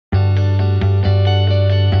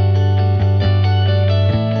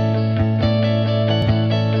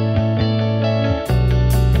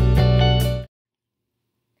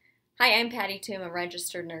Hi, I'm Patti Toom, a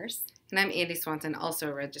registered nurse. And I'm Andy Swanson, also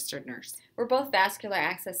a registered nurse. We're both vascular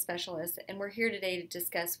access specialists, and we're here today to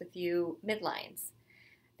discuss with you midlines.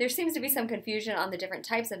 There seems to be some confusion on the different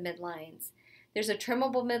types of midlines. There's a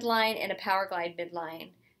trimmable midline and a powerglide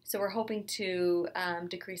midline, so we're hoping to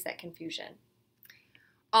decrease that confusion.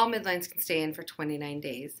 All midlines can stay in for 29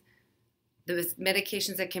 days. The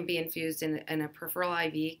medications that can be infused in a peripheral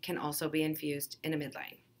IV can also be infused in a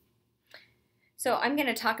midline. So I'm going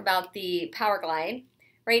to talk about the powerglide.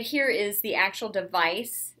 Right here is the actual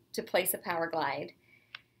device to place a powerglide.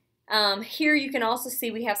 Here you can also see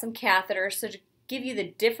we have some catheters. So to give you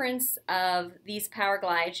the difference of these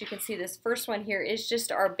powerglides, you can see this first one here is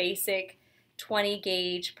just our basic 20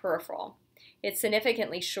 gauge peripheral. It's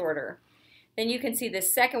significantly shorter. Then you can see the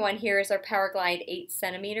second one here is our powerglide 8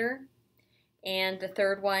 centimeter, and the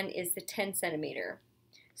third one is the 10 centimeter.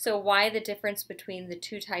 So why the difference between the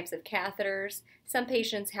two types of catheters? Some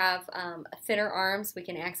patients have thinner arms. We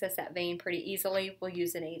can access that vein pretty easily. We'll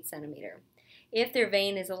use an 8 centimeter. If their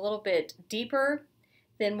vein is a little bit deeper,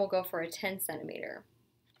 then we'll go for a 10 centimeter.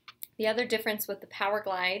 The other difference with the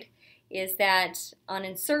powerglide is that on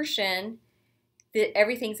insertion,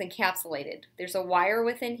 everything's encapsulated. There's a wire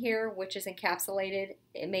within here which is encapsulated.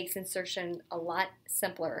 It makes insertion a lot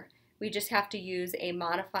simpler. We just have to use a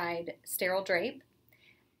modified sterile drape,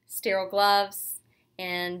 sterile gloves,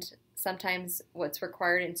 and sometimes what's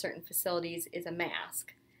required in certain facilities is a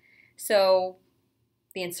mask. So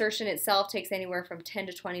the insertion itself takes anywhere from 10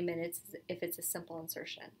 to 20 minutes if it's a simple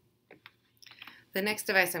insertion. The next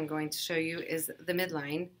device I'm going to show you is the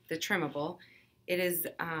midline, the trimmable. It is,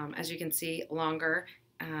 as you can see, longer,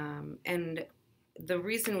 and the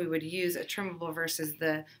reason we would use a trimmable versus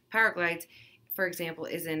the powerglides, for example,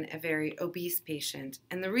 is in a very obese patient.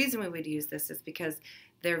 And the reason we would use this is because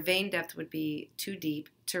their vein depth would be too deep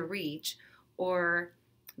to reach, or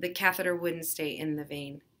the catheter wouldn't stay in the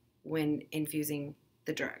vein when infusing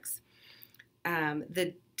the drugs.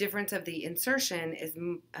 The difference of the insertion is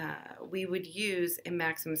we would use a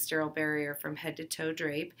maximum sterile barrier from head to toe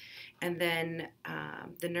drape, and then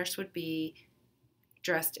the nurse would be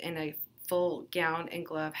dressed in a full gown and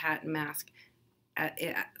glove, hat and mask,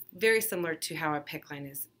 very similar to how a PICC line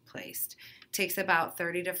is placed. It takes about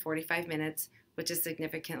 30 to 45 minutes, which is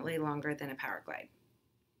significantly longer than a powerglide.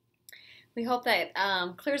 We hope that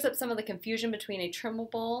clears up some of the confusion between a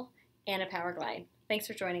trimmable and a powerglide. Thanks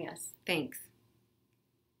for joining us. Thanks.